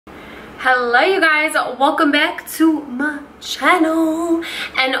Hello you guys, welcome back to my channel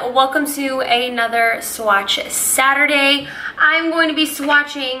and welcome to another swatch Saturday. I'm going to be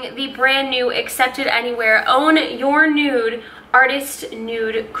swatching the brand new Accepted Anywhere Own Your Nude Artist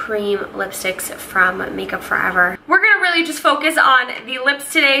Nude Cream lipsticks from Makeup Forever. We're gonna really just focus on the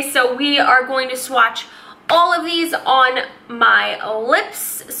lips today, so we are going to swatch all of these on my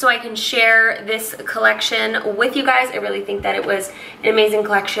lips so I can share this collection with you guys. I really think that it was an amazing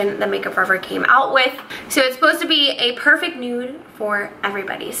collection that Makeup Forever came out with. So it's supposed to be a perfect nude for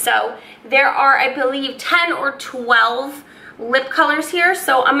everybody. So there are, I believe, 10 or 12 lip colors here.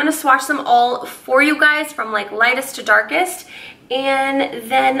 So I'm gonna swatch them all for you guys from like lightest to darkest. And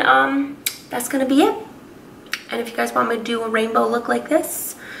then that's gonna be it. And if you guys want me to do a rainbow look like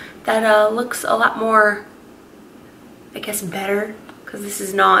this, that looks a lot more, I guess, better, because this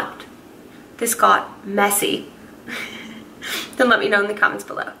got messy. Then let me know in the comments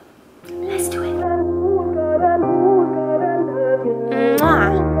below. Let's do it.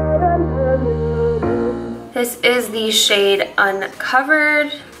 Mwah. This is the shade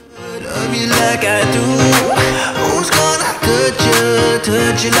Uncovered.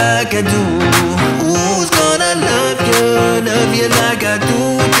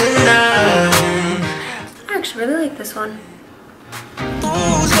 I actually really like this one.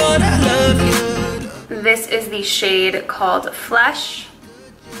 This is the shade called Flesh.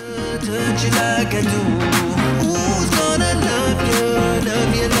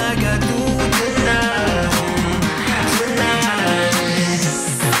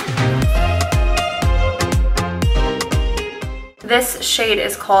 This shade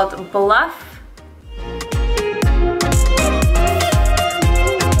is called Bluff.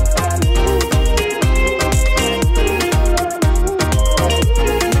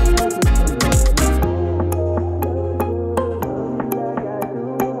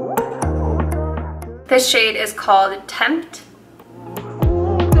 This shade is called Tempt.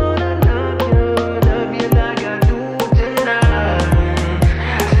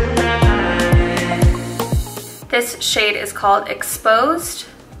 This shade is called Exposed.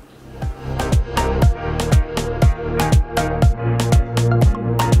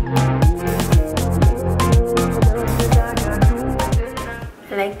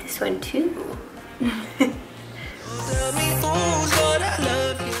 I like this one too.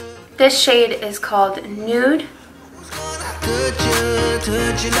 This shade is called Nude.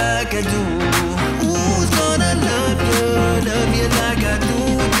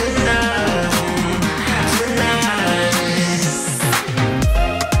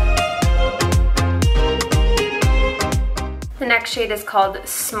 The next shade is called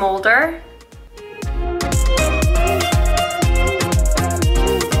Smolder.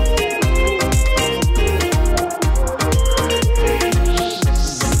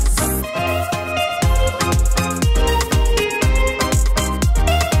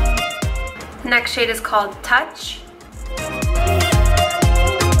 Next shade is called Touch.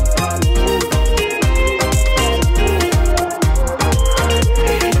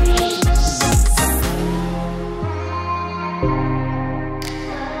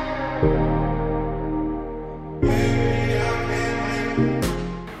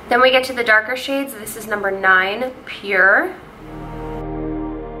 Then we get to the darker shades. This is number 9, Pure.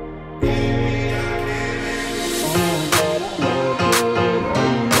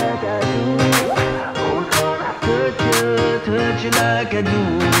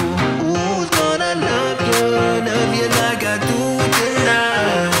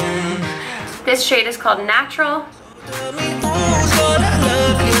 This shade is called Natural.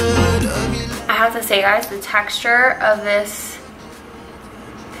 I have to say, guys, the texture of this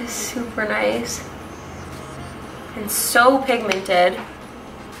is super nice and so pigmented,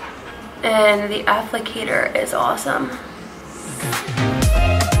 and the applicator is awesome.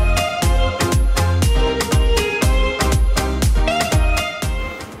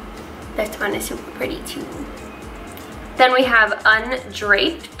 This one is super pretty too. Then we have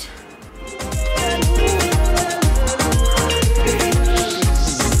Undraped.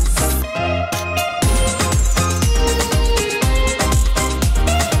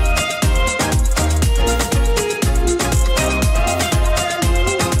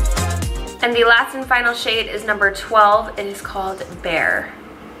 And the last and final shade is number 12. It is called Bear.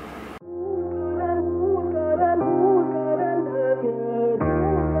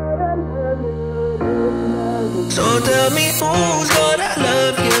 So tell me who's gonna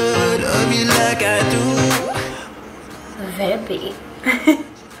love you like I do. Vampy.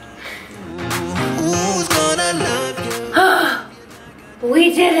 Who's gonna love you? We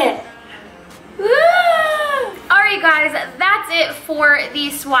did it! Woo! Alright guys, that's it for for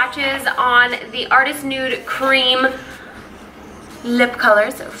these swatches on the Artist Nude Creme lip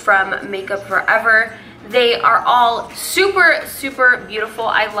colors from Makeup Forever. They are all super, super beautiful.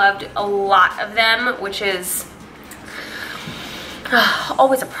 I loved a lot of them, which is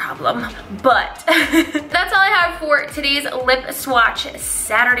always a problem, but that's all I have for today's lip swatch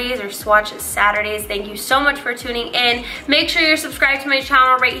Saturdays or swatch Saturdays. Thank you so much for tuning in. Make sure you're subscribed to my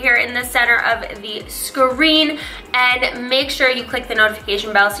channel right here in the center of the screen, and make sure you click the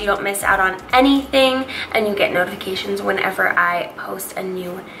notification bell so you don't miss out on anything and you get notifications whenever I post a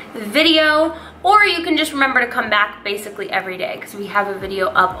new video. Or you can just remember to come back basically every day, because we have a video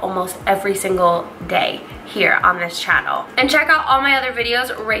up almost every single day here on this channel. And check out all my other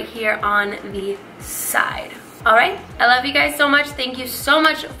videos right here on the side. All right, I love you guys so much. Thank you so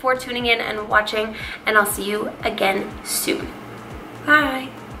much for tuning in and watching, and I'll see you again soon. Bye.